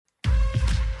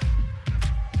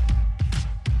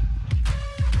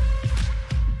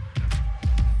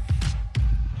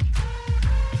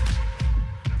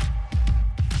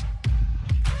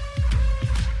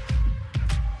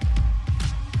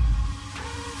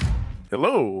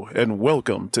Hello, and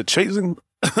welcome to Chasing...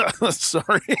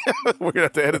 Sorry, we're going to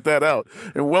have to edit that out.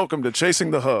 And welcome to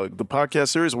Chasing the Hug, the podcast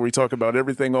series where we talk about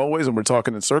everything always, and we're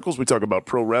talking in circles. We talk about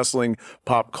pro wrestling,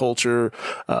 pop culture,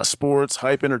 sports,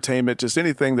 hype entertainment, just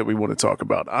anything that we want to talk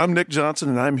about. I'm Nick Johnson,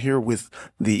 and I'm here with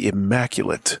the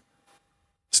immaculate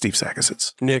Steve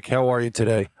Sackasitz. Nick, how are you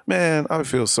today? Man, I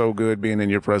feel so good being in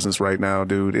your presence right now,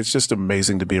 dude. It's just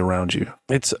amazing to be around you.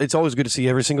 It's always good to see you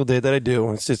every single day that I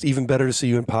do. It's just even better to see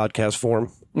you in podcast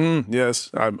form.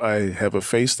 Yes, I have a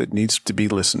face that needs to be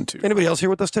listened to. Anybody else here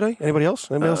with us today? Anybody else?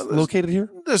 Anybody else located here?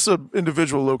 There's an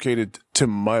individual located to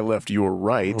my left, your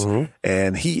right,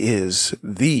 and he is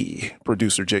the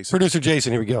producer, Jason. Producer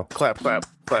Jason, here we go. Clap, clap,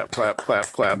 clap, clap, clap,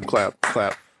 clap, clap,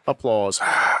 clap. Applause.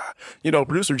 You know,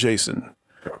 producer Jason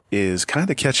is kind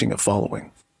of catching a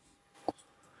following.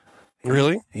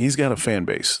 Really? He's got a fan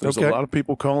base. There's Okay. a lot of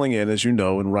people calling in, as you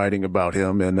know, and writing about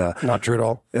him. And Not true at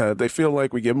all. they feel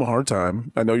like we give him a hard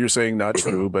time. I know you're saying not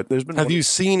true, but there's been... Have you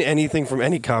seen anything from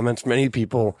any comments from any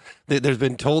people? There's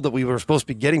been told that we were supposed to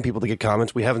be getting people to get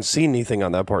comments. We haven't seen anything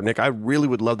on that part, Nick. I really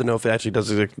would love to know if it actually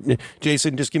does.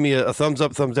 Jason, just give me a thumbs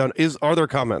up, thumbs down. Are there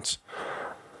comments?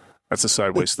 That's a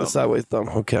sideways thumb. The sideways thumb.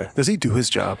 Okay. Does he do his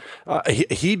job?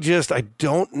 He just, I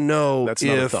don't know That's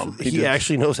not a if thumb. he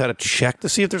actually knows how to check to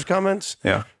see if there's comments.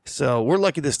 Yeah. So we're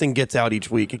lucky this thing gets out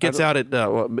each week. It gets out at,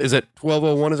 is it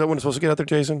 12:01? Is that when it's supposed to get out there,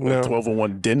 Jason? No.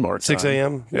 12:01 Denmark 6 time.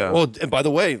 a.m.? Yeah. Well, and by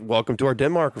the way, welcome to our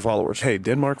Denmark followers. Hey,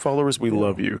 Denmark followers, we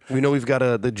love you. We know we've got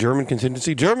the German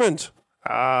contingency. Germans!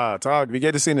 Tag, wie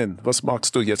geht es Ihnen? Was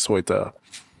machst du jetzt heute?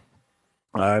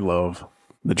 I love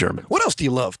the German. What else do you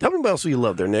love? Tell me what else do you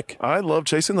love there, Nick. I love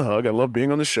Chasing the Hug. I love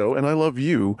being on the show, and I love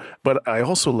you, but I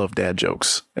also love dad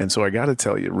jokes. And so I got to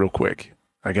tell you real quick,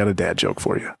 I got a dad joke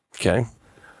for you. Okay.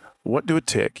 What do a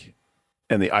tick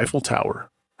and the Eiffel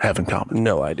Tower have in common?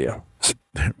 No idea.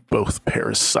 They're both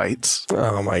parasites.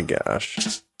 Oh, my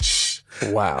gosh.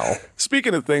 Wow.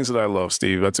 Speaking of things that I love,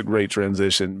 Steve, that's a great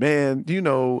transition. Man, you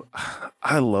know,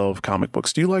 I love comic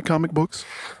books. Do you like comic books?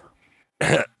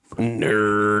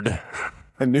 Nerd.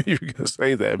 I knew you were going to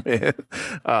say that, man.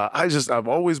 I've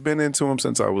always been into them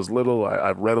since I was little.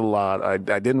 I've read a lot. I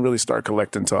didn't really start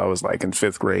collecting until I was like in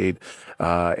fifth grade.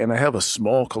 And I have a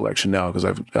small collection now because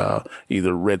I've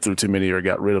either read through too many or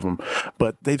got rid of them.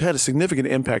 But they've had a significant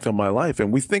impact on my life.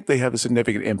 And we think they have a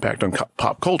significant impact on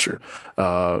pop culture.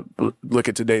 Look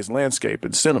at today's landscape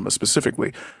and cinema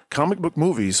specifically. Comic book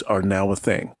movies are now a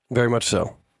thing. Very much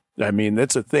so. I mean,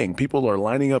 that's a thing. People are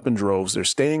lining up in droves. They're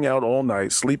staying out all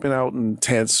night, sleeping out in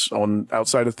tents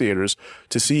outside of theaters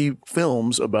to see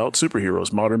films about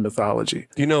superheroes, modern mythology.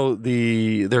 You know,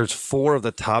 there's 4 of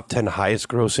the top 10 highest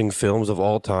grossing films of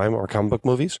all time are comic book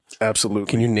movies.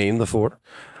 Absolutely. Can you name the 4?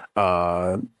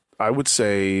 I would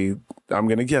say, I'm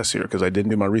going to guess here because I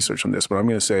didn't do my research on this, but I'm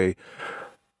going to say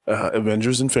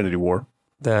Avengers Infinity War.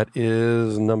 That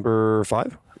is number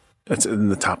 5. That's in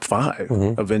the top 5.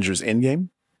 Mm-hmm. Avengers Endgame.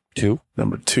 2.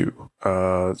 Number 2.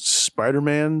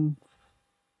 Spider-Man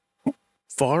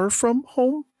Far From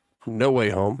Home? No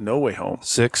Way Home. No Way Home.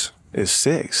 6. Is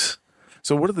 6.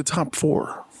 So what are the top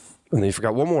 4? And then you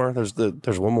forgot one more. There's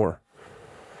one more.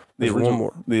 There's one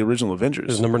more. The original Avengers.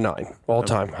 There's number 9. All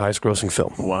time highest grossing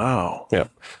film. Wow. Yeah.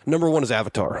 Number 1 is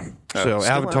Avatar. So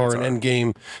Avatar and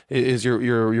Endgame is your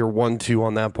 1-2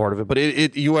 on that part of it. But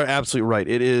you are absolutely right.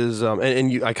 It is,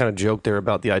 I kind of joked there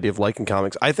about the idea of liking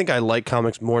comics. I think I like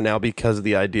comics more now because of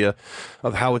the idea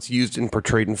of how it's used and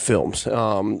portrayed in films.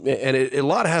 And a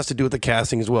lot has to do with the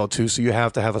casting as well too. So you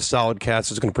have to have a solid cast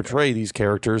that's going to portray these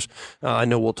characters. I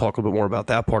know we'll talk a little bit more about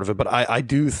that part of it, but I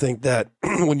do think that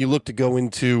when you look to go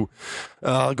into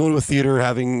a theater,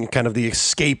 having kind of the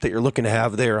escape that you're looking to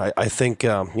have there, I think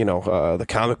the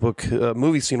comic book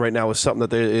movie scene right now is something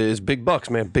that is big bucks,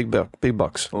 man. Big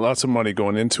bucks. Lots of money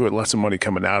going into it, lots of money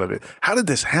coming out of it. How did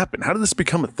this happen? How did this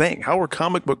become a thing? How were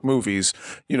comic book movies,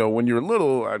 when you're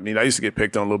little, I mean, I used to get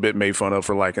picked on a little bit, made fun of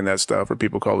for liking that stuff, or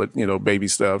people call it, baby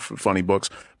stuff, funny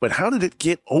books. But how did it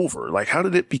get over? Like, how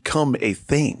did it become a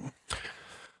thing?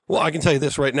 Well, I can tell you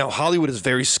this right now. Hollywood is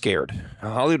very scared.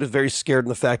 Hollywood is very scared in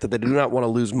the fact that they do not want to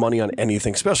lose money on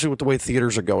anything, especially with the way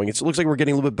theaters are going. It looks like we're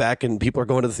getting a little bit back and people are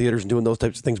going to the theaters and doing those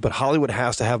types of things, but Hollywood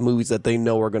has to have movies that they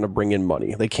know are going to bring in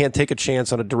money. They can't take a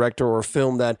chance on a director or a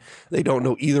film that they don't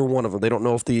know either one of them. They don't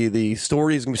know if the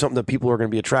story is going to be something that people are going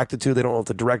to be attracted to. They don't know if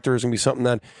the director is going to be something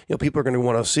that people are going to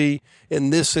want to see.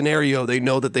 In this scenario, they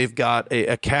know that they've got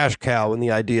a cash cow in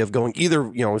the idea of going either,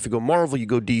 if you go Marvel, you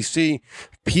go DC.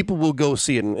 people will go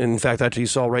see it. And in fact, actually, you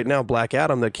saw right now Black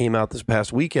Adam that came out this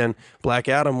past weekend. Black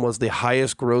Adam was the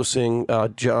highest grossing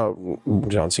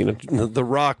John Cena, The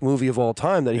Rock movie of all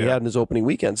time that he had in his opening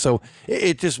weekend. So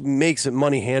it just makes it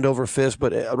money hand over fist.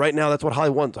 But right now, that's what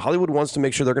Hollywood wants. Hollywood wants to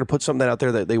make sure they're going to put something out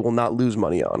there that they will not lose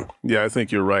money on. Yeah, I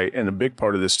think you're right. And a big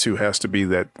part of this, too, has to be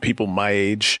that people my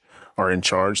age are in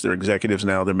charge. They're executives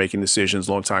now. They're making decisions,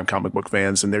 longtime comic book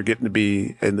fans, and they're getting to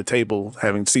be in the table,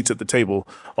 having seats at the table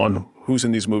on who's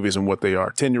in these movies and what they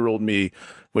are. 10-year-old me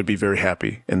would be very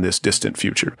happy in this distant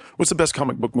future. What's the best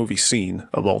comic book movie scene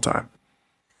of all time?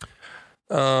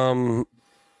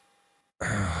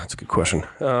 That's a good question.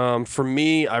 For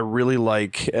me, I really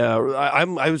like. I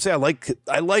would say I like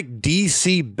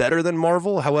DC better than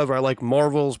Marvel. However, I like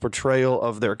Marvel's portrayal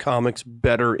of their comics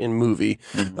better in movie.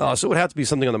 So it would have to be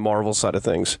something on the Marvel side of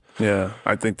things. Yeah,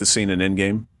 I think the scene in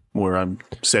Endgame where I'm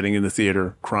sitting in the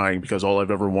theater crying because all I've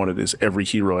ever wanted is every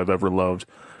hero I've ever loved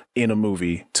in a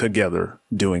movie together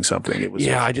doing something. It was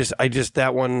I just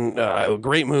that one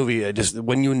great movie.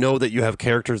 When you know that you have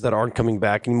characters that aren't coming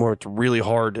back anymore, it's really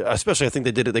hard. Especially, I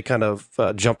think they kind of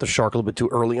jumped the shark a little bit too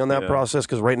early on that process,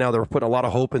 because right now they're putting a lot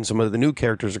of hope in some of the new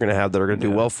characters they're going to have that are going to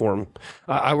do well for them.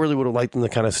 I really would have liked them to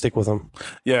kind of stick with them.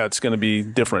 Yeah, it's going to be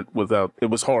different it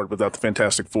was hard without the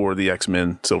Fantastic Four, the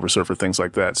X-Men, Silver Surfer, things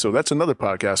like that. So that's another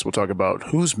podcast. We'll talk about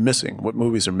who's missing, what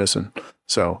movies are missing.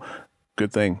 So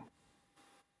good thing.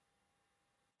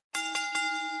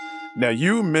 Now,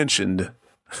 you mentioned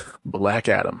Black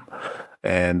Adam,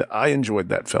 and I enjoyed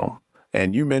that film.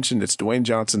 And you mentioned it's Dwayne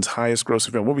Johnson's highest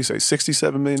grossing film. What did we say,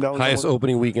 $67 million? Highest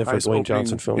opening weekend for a Dwayne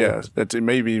Johnson film. Yeah, it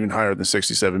may be even higher than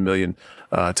 $67 million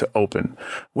to open.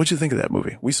 What'd you think of that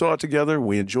movie? We saw it together.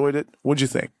 We enjoyed it. What'd you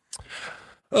think?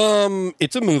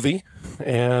 It's a movie,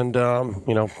 and,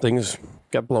 things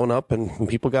got blown up and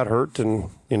people got hurt. And,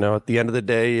 at the end of the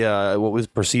day, what was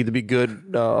perceived to be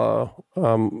good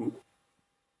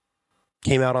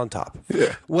came out on top.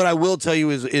 Yeah. What I will tell you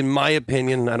is, in my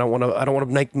opinion, I don't want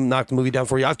to knock the movie down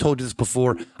for you. I've told you this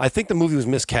before. I think the movie was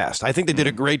miscast. I think they did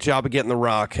a great job of getting The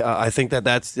Rock. I think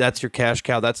that's your cash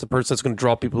cow. That's the person that's going to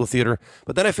draw people to the theater.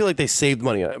 But then I feel like they saved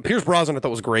money. Pierce Brosnan, I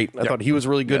thought was great. I thought he was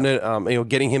really good in it.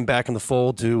 Getting him back in the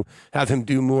fold to have him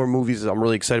do more movies, I'm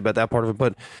really excited about that part of it.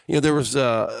 But there was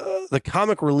the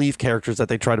comic relief characters that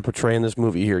they tried to portray in this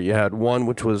movie here. You had one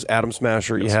which was Atom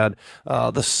Smasher. You had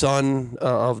the son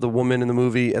of the woman in the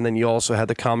movie, and then you also had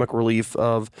the comic relief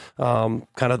of kind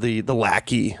of the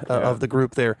lackey of the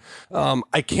group there.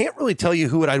 I can't really tell you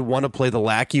who I'd want to play the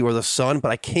lackey or the son,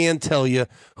 but I can tell you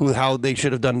how they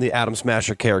should have done the Atom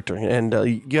Smasher character. And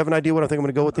you have an idea what I think I'm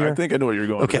going to go with here? I think I know what you're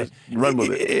going with. Run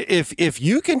with it. If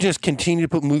you can just continue to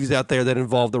put movies out there that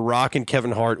involve The Rock and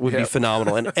Kevin Hart would be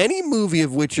phenomenal. And any movie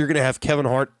of which you're going to have Kevin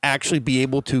Hart actually be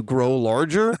able to grow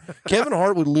larger, Kevin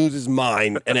Hart would lose his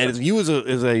mind. And as you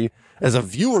as a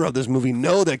viewer of this movie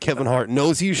know that Kevin Hart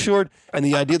knows he's short, and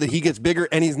the idea that he gets bigger,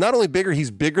 and he's not only bigger, he's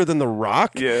bigger than The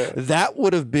Rock. Yeah. That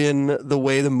would have been the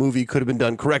way the movie could have been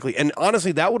done correctly. And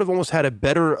honestly, that would have almost had a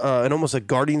better and almost a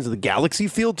Guardians of the Galaxy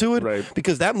feel to it, right?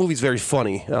 Because that movie's very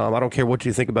funny. I don't care what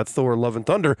you think about Thor, Love and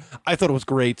Thunder. I thought it was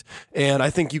great. And I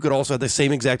think you could also have the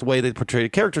same exact way they portrayed the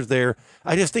characters there.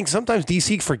 I just think sometimes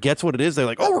DC forgets what it is. They're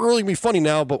like, we're really going to be funny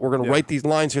now, but we're going to write these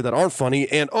lines here that aren't funny.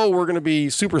 And, we're going to be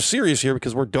super serious here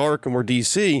because we're dark and we're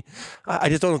DC. I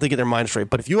just don't think they get their mind straight.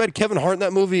 But if you had Kevin Hart in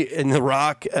that movie and The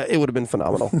Rock, it would have been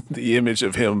phenomenal. The image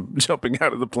of him jumping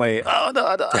out of the plane. Oh, no,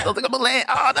 I don't think I'm going to land.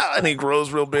 Oh, no. And he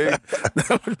grows real big.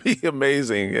 That would be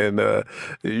amazing. And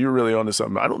you're really onto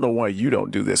something. I don't know why you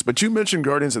don't do this, but you mentioned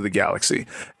Guardians of the Galaxy.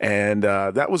 And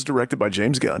that was directed by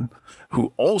James Gunn,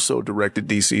 who also directed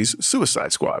DC's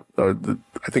Suicide Squad. I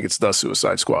think it's The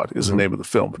Suicide Squad is the name of the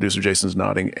film. Producer Jason's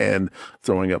nodding and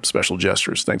throwing up special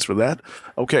gestures. Thanks for that.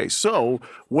 Okay, so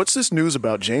what's this news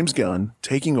about James Gunn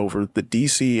taking over the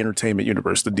DC Entertainment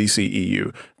Universe, the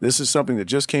DCEU? This is something that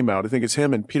just came out. I think it's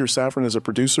him and Peter Safran as a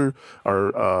producer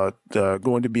are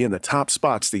going to be in the top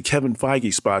spots, the Kevin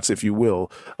Feige spots, if you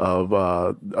will,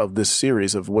 of this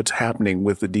series of what's happening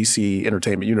with the DC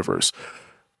Entertainment Universe.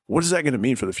 What is that going to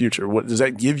mean for the future? What does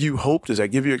that give you hope? Does that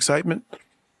give you excitement?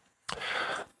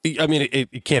 I mean,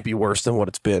 it can't be worse than what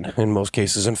it's been in most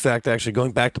cases. In fact, actually,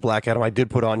 going back to Black Adam, I did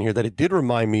put on here that it did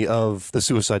remind me of the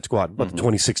Suicide Squad, but the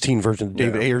 2016 version, the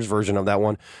David Ayers version of that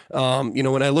one.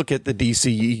 When I look at the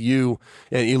DCEU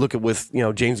and you look at with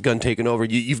James Gunn taking over,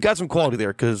 you've got some quality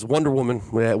there because Wonder Woman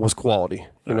was quality.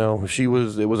 It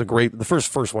was a great, the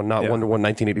first one, not Wonder Woman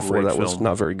 1984. Great that film. Was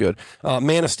not very good.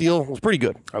 Man of Steel was pretty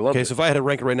good. I love it. So if I had to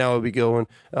rank it right now, it would be going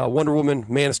Wonder Woman,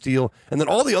 Man of Steel, and then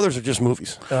all the others are just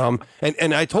movies.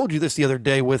 And I told you this the other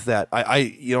day with that.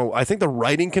 I think the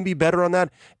writing can be better on that,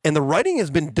 and the writing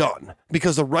has been done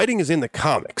because the writing is in the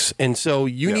comics, and so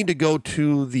you need to go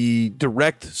to the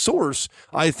direct source,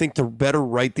 I think, to better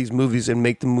write these movies and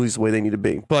make the movies the way they need to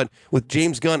be. But with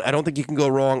James Gunn, I don't think you can go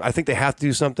wrong. I think they have to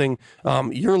do something.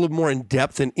 You're a little more in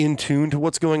depth and in tune to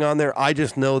what's going on there. I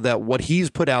just know that what he's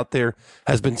put out there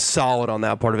has been solid on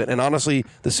that part of it. And honestly,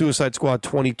 the Suicide Squad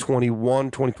 2020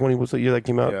 was the year that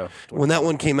came out. Yeah. When that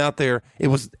one came out there, it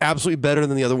was absolutely better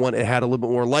than the other one. It had a little bit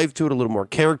more life to it, a little more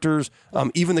characters.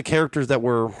 Even the characters that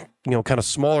were, kind of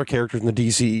smaller characters in the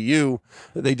DCEU,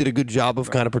 they did a good job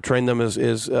of kind of portraying them as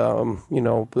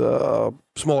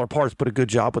smaller parts, but a good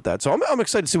job with that. So I'm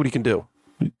excited to see what he can do.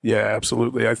 Yeah,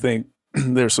 absolutely. I think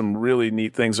there's some really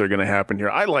neat things that are going to happen here.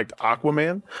 I liked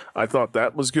Aquaman. I thought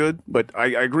that was good, but I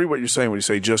agree what you're saying when you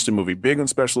say just a movie. Big on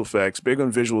special effects, big on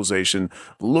visualization,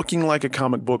 looking like a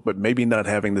comic book, but maybe not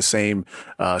having the same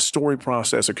story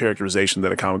process or characterization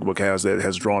that a comic book has that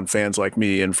has drawn fans like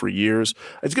me in for years.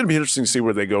 It's going to be interesting to see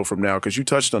where they go from now, because you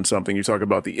touched on something. You talk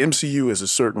about the MCU is a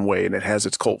certain way, and it has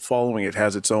its cult following. It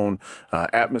has its own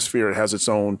atmosphere. It has its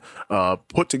own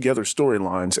put together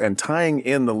storylines, and tying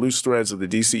in the loose threads of the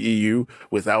DCEU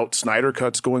without Snyder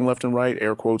cuts going left and right,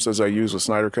 air quotes as I use with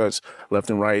Snyder cuts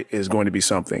left and right, is going to be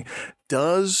something.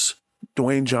 Does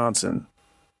Dwayne Johnson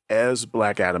as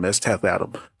Black Adam, as Teth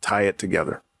Adam, tie it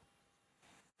together?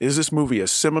 Is this movie a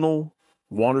seminal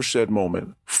watershed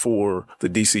moment for the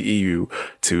DCEU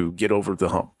to get over the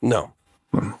hump? No.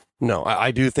 No,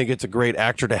 I do think it's a great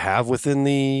actor to have within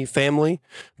the family,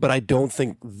 but I don't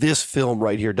think this film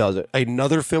right here does it.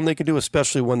 Another film they could do,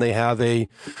 especially when they have a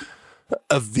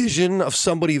vision of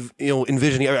somebody,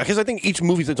 envisioning, because I think each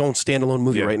movie is its own standalone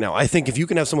movie right now. I think if you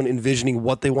can have someone envisioning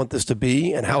what they want this to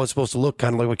be and how it's supposed to look,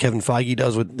 kind of like what Kevin Feige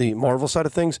does with the Marvel side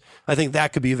of things, I think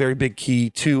that could be a very big key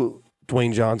to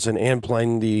Dwayne Johnson and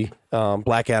playing the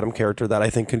Black Adam character that I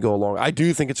think could go along. I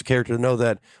do think it's a character to know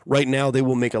that right now they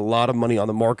will make a lot of money on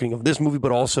the marketing of this movie,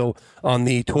 but also on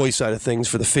the toy side of things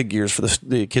for the figures for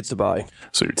the kids to buy.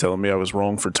 So you're telling me I was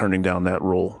wrong for turning down that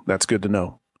role. That's good to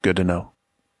know. Good to know.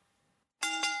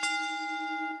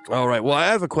 All right. Well, I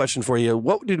have a question for you.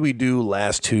 What did we do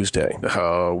last Tuesday?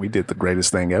 Oh, we did the greatest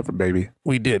thing ever, baby.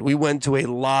 We did. We went to a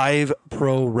live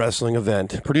pro wrestling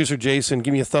event. Producer Jason,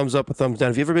 give me a thumbs up, a thumbs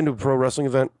down. Have you ever been to a pro wrestling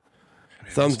event?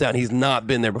 Thumbs down. He's not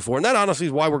been there before. And that honestly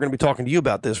is why we're going to be talking to you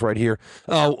about this right here.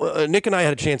 Nick and I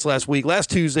had a chance last week. Last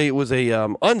Tuesday, it was a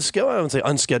unscheduled, I wouldn't say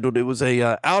unscheduled. It was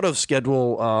a out of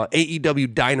schedule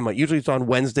AEW Dynamite. Usually it's on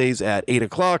Wednesdays at 8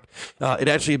 o'clock. It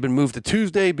actually had been moved to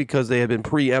Tuesday because they had been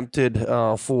preempted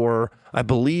for, I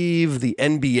believe, the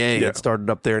NBA had started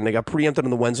up there, and they got preempted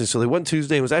on the Wednesday, so they went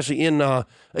Tuesday. It was actually in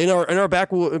our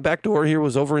back door here.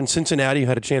 Was over in Cincinnati. You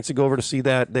had a chance to go over to see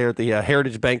that there at the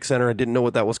Heritage Bank Center. I didn't know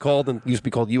what that was called, and it used to be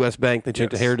called U.S. Bank. They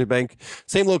changed to Heritage Bank.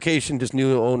 Same location, just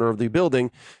new owner of the building.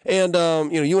 And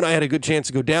you and I had a good chance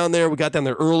to go down there. We got down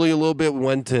there early a little bit. We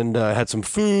went and had some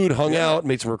food, hung out,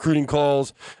 made some recruiting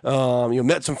calls.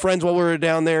 Met some friends while we were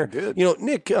down there. Good.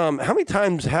 Nick, how many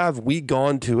times have we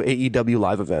gone to AEW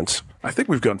live events? I think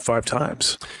we've gone 5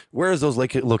 times. Where has those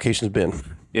locations been?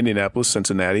 Indianapolis,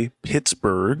 Cincinnati,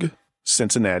 Pittsburgh,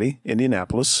 Cincinnati,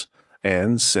 Indianapolis,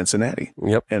 and Cincinnati.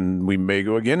 Yep. And we may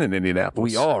go again in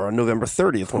Indianapolis. We are on November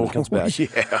 30th when it comes back.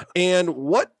 Yeah. And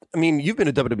you've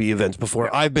been to WWE events before.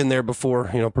 Yeah. I've been there before.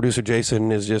 Producer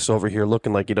Jason is just over here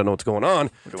looking like you don't know what's going on.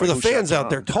 For the fans out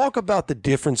there, talk about the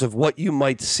difference of what you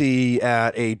might see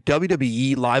at a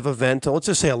WWE live event. Let's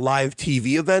just say a live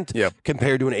TV event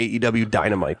compared to an AEW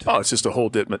Dynamite. Oh, it's just a whole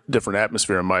different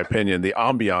atmosphere, in my opinion. The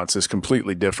ambiance is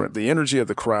completely different. The energy of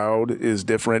the crowd is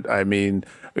different. I mean,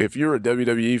 if you're a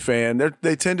WWE fan,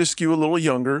 they tend to skew a little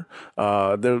younger.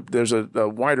 There's a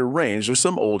wider range. There's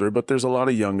some older, but there's a lot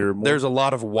of younger. There's a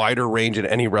lot of wider range at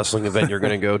any wrestling event you're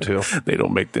going to go to. They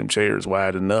don't make them chairs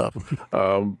wide enough.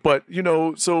 But,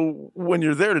 so when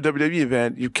you're there at a WWE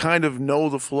event, you kind of know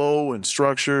the flow and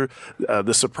structure.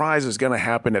 The surprise is going to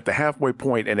happen at the halfway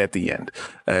point and at the end.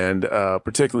 And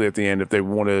particularly at the end if they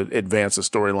want to advance a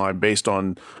storyline based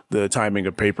on the timing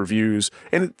of pay-per-views.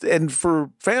 And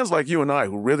for fans like you and I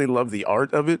who really love the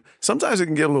art of it, sometimes it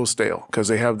can get a little stale because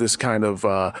they have this kind of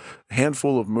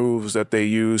handful of moves that they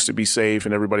use to be safe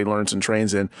and everybody learns and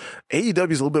trains in.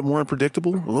 AEW is a little bit more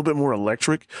unpredictable, a little bit more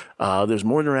electric. There's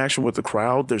more interaction with the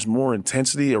crowd. There's more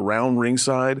intensity around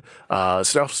ringside.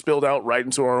 Stuff spilled out right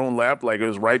into our own lap, like it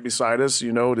was right beside us,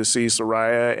 to see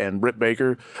Saraya and Britt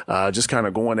Baker just kind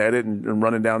of going at it and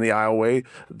running down the aisleway.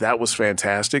 That was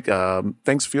fantastic.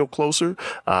 Things feel closer.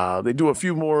 They do a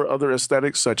few more other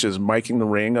aesthetics, such as miking the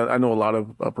ring. I know a lot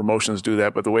of promotions do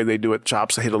that, but the way they do it,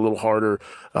 chops hit a little harder,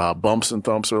 bumps and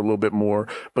thumps are a little bit more.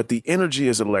 But the energy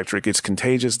is electric. It's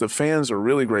contagious. The fans are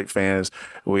really great fans.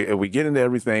 We get into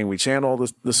everything. We chant all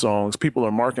the songs. People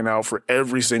are marking out for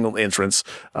every single entrance.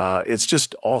 It's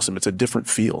just awesome. It's a different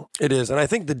feel. It is. And I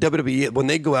think the WWE, when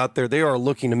they go out there, they are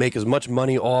looking to make as much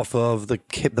money off of the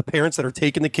parents that are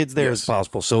taking the kids there as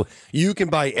possible. So you can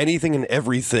buy anything and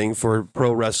everything for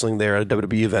pro wrestling there at a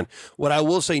WWE event. What I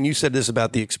will say, and you said this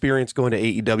about the experience going to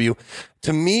AEW,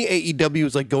 to me, AEW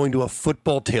is like going to a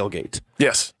football tailgate.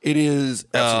 Yes. It is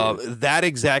that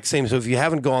exact same. So if you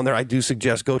haven't gone there, I do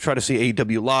suggest go try to see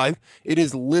AEW live. It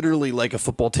is literally like a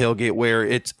football tailgate where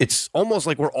it's almost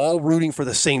like we're all rooting for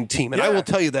the same team. And I will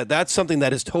tell you that that's something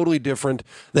that is totally different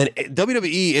than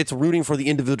WWE. It's rooting for the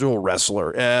individual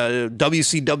wrestler.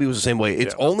 WCW was the same way.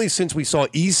 It's only since we saw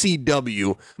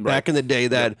ECW back in the day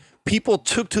that people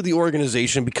took to the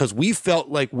organization because we felt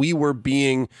like we were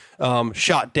being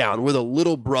shot down. We're the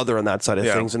little brother on that side of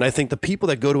things. And I think the people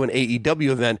that go to an AEW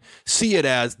event see it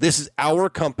as, this is our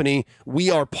company.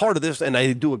 We are part of this. And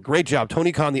I do a great job.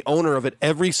 Tony Khan, the owner of it,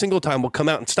 every single time will come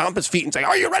out and stomp his feet and say,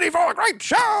 are you ready for a great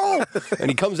show? And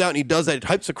he comes out and he does that. It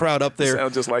hypes the crowd up there.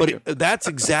 Sounds just like that's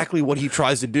exactly what he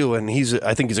tries to do. And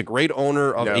I think he's a great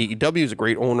owner of AEW. He's a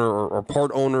great owner or part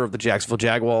owner of the Jacksonville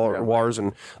Jaguars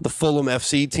and the Fulham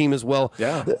FC team as well.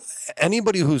 Yeah.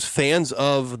 Anybody who's fans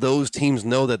of those teams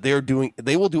know that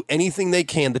they will do anything they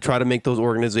can to try to make those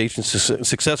organizations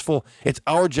successful. It's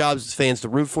our job as fans to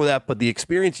root for that, but the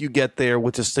experience you get there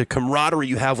with just the camaraderie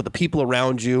you have with the people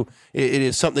around you, it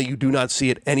is something you do not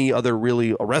see at any other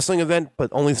really a wrestling event, but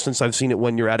only since I've seen it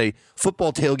when you're at a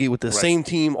football tailgate with the same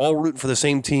team, all rooting for the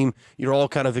same team. You're all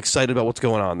kind of excited about what's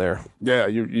going on there. Yeah,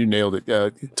 you nailed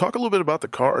it. Talk a little bit about the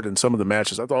card and some of the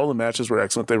matches. I thought all the matches were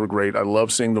excellent. They were great. I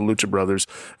love seeing the Lucha Brothers.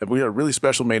 And we had a really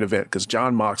special main event because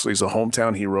Jon Moxley's a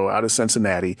hometown hero out of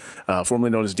Cincinnati, formerly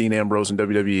known as Dean Ambrose in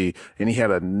WWE, and he had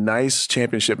a nice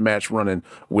championship match running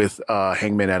with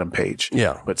Hangman Adam Page.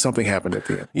 Yeah. But something happened at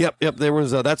the end. Yep. There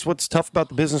was that's what's tough about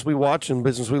the business we watch and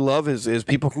business we love is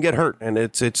people can get hurt, and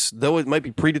it's though it might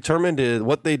be predetermined,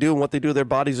 what they do and what they do to their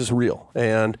bodies is real.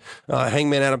 And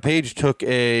Hangman Adam Page took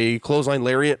a clothesline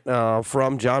lariat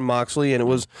from Jon Moxley, and it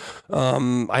was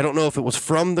I don't know if it was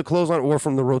from the clothesline or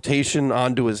from the rotation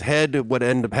onto his head what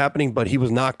ended up happening, but he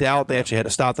was knocked out. They actually had to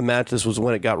stop the match. This was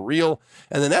when it got real.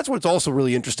 And then that's what's also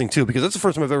really interesting too, because that's the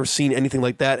first time I've ever seen anything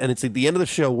like that. And it's at the end of the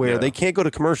show where they can't go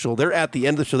to commercial. They're at the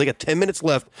end of the show. They got 10 minutes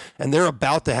left and they're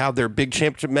about to have their big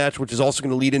championship match, which is also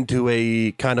going to lead into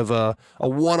a kind of a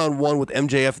one-on-one with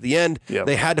MJF at the end. Yep.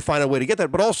 They had to find a way to get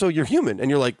that, but also you're human and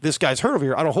you're like, this guy's hurt over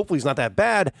here. Hopefully he's not that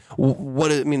bad.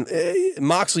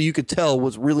 Moxley, you could tell,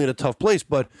 was really in a tough place,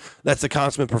 but that's the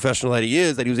consummate professional that he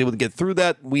is, that he was able to get through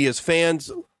that. We as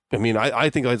fans, I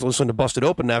think I was listening to Busted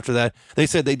Open after that. They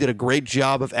said they did a great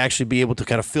job of actually being able to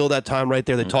kind of fill that time right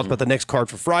there. They talked about the next card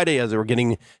for Friday as they were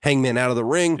getting Hangman out of the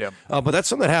ring. Yep. But that's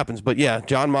something that happens. But yeah,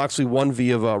 Jon Moxley won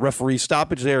via referee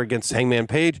stoppage there against Hangman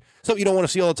Page. So you don't want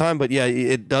to see all the time, but yeah,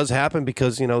 it does happen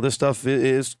because, this stuff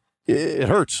it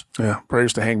hurts. Yeah.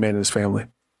 Prayers to Hangman and his family.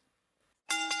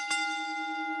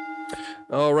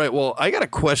 All right. Well, I got a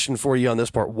question for you on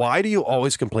this part. Why do you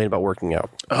always complain about working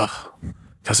out?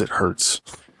 Because it hurts.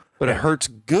 But it hurts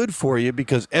good for you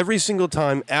because every single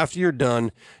time after you're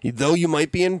done, though you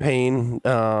might be in pain,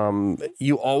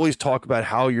 you always talk about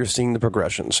how you're seeing the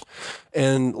progressions.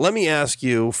 And let me ask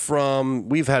you,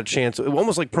 we've had a chance,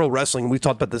 almost like pro wrestling, we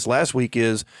talked about this last week,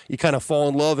 is you kind of fall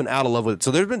in love and out of love with it.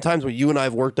 So there's been times where you and I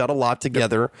have worked out a lot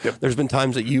together. Yep. There's been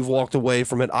times that you've walked away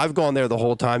from it. I've gone there the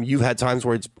whole time. You've had times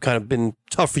where it's kind of been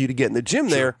tough for you to get in the gym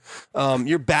there.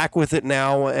 You're back with it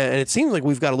now, and it seems like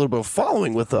we've got a little bit of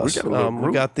following with us.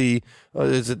 We got the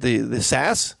is it the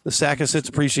SAS, the Saccasets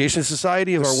Appreciation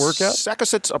Society of our workout?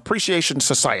 Saccasets Appreciation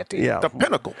Society, the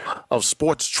pinnacle of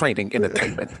sports training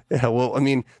entertainment. Yeah, well,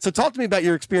 so talk to me about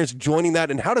your experience joining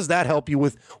that, and how does that help you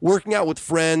with working out with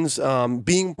friends,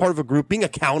 being part of a group, being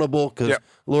accountable, because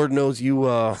Lord knows you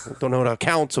don't know how to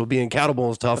count, so being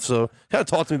accountable is tough. So kind of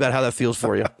talk to me about how that feels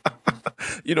for you.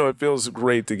 It feels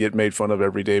great to get made fun of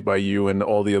every day by you and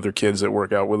all the other kids that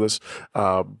work out with us.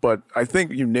 But I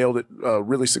think you nailed it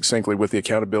really succinctly with the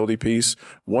accountability piece.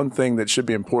 One thing that should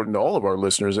be important to all of our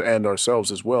listeners and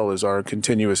ourselves as well is our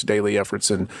continuous daily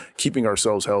efforts in keeping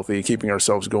ourselves healthy, keeping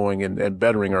ourselves going and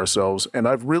bettering ourselves. And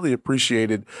I've really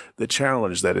appreciated the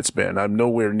challenge that it's been. I'm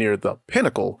nowhere near the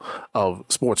pinnacle of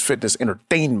sports fitness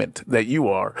entertainment that you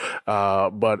are,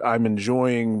 but I'm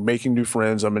enjoying making new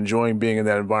friends. I'm enjoying being in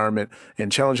that environment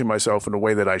and challenging myself in a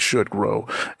way that I should grow.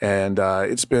 And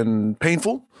it's been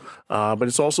painful, but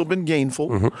it's also been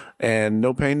gainful. And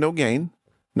no pain, no gain.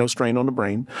 No strain on the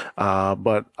brain.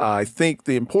 But I think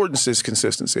the importance is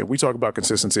consistency. We talk about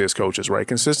consistency as coaches, right?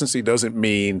 Consistency doesn't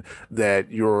mean that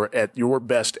you're at your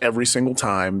best every single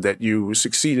time, that you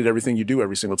succeed at everything you do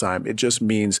every single time. It just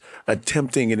means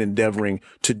attempting and endeavoring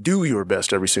to do your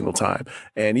best every single time.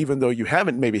 And even though you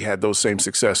haven't maybe had those same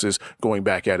successes, going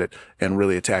back at it and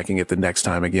really attacking it the next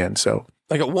time again. So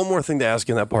I got one more thing to ask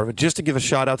you in that part of it, just to give a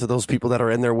shout out to those people that are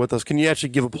in there with us. Can you actually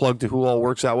give a plug to who all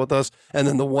works out with us? And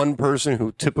then the one person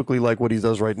who typically, like what he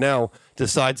does right now,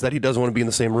 decides that he doesn't want to be in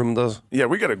the same room with us? Yeah,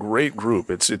 we got a great group.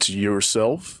 It's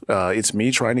yourself. It's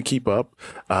me trying to keep up.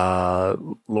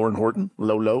 Lauren Horton,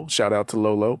 Lolo. Shout out to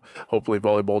Lolo. Hopefully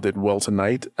volleyball did well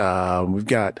tonight. We've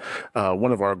got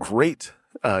one of our great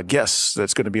guests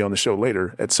that's going to be on the show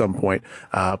later at some point,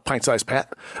 Pint-Sized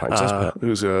Pat,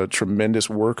 who's a tremendous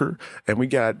worker. And we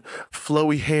got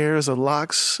flowy hairs and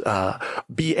locks,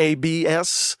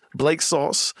 BABS, Blake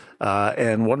Sauce,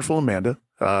 and wonderful Amanda,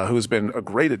 who's been a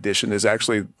great addition, is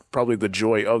actually probably the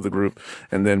joy of the group.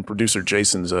 And then producer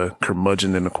Jason's a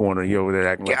curmudgeon in the corner. He over there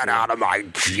acting Get out of my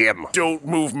gym. Don't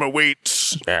move my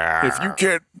weights. If you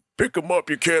can't pick them up,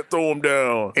 you can't throw them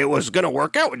down. It was going to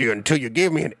work out with you until you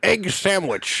gave me an egg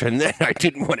sandwich, and then I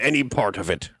didn't want any part of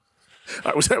it.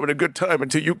 I was having a good time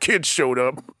until you kids showed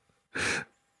up.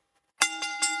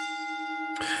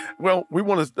 Well, we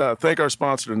want to thank our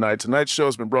sponsor tonight. Tonight's show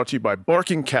has been brought to you by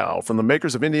Barking Cow. From the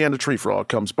makers of Indiana Tree Frog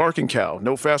comes Barking Cow.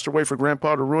 No faster way for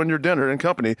Grandpa to ruin your dinner and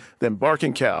company than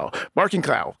Barking Cow. Barking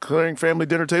Cow, clearing family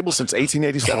dinner tables since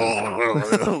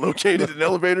 1887. Located in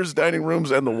elevators, dining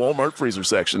rooms, and the Walmart freezer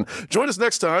section. Join us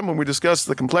next time when we discuss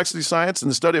the complexity science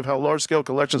and the study of how large-scale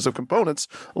collections of components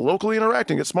locally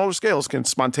interacting at smaller scales can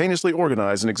spontaneously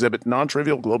organize and exhibit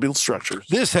non-trivial global structures.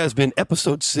 This has been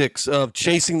episode 6 of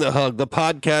Chasing the Hug, the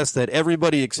podcast that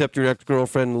everybody except your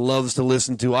ex-girlfriend loves to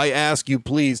listen to. I ask you,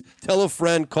 please, tell a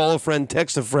friend, call a friend,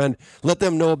 text a friend, let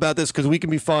them know about this, because we can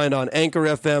be found on Anchor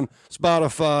FM,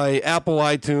 Spotify, Apple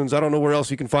iTunes. I don't know where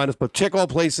else you can find us, but check all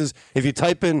places. If you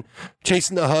type in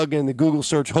Chasing the Hug in the Google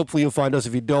search, hopefully you'll find us.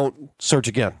 If you don't, search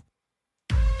again.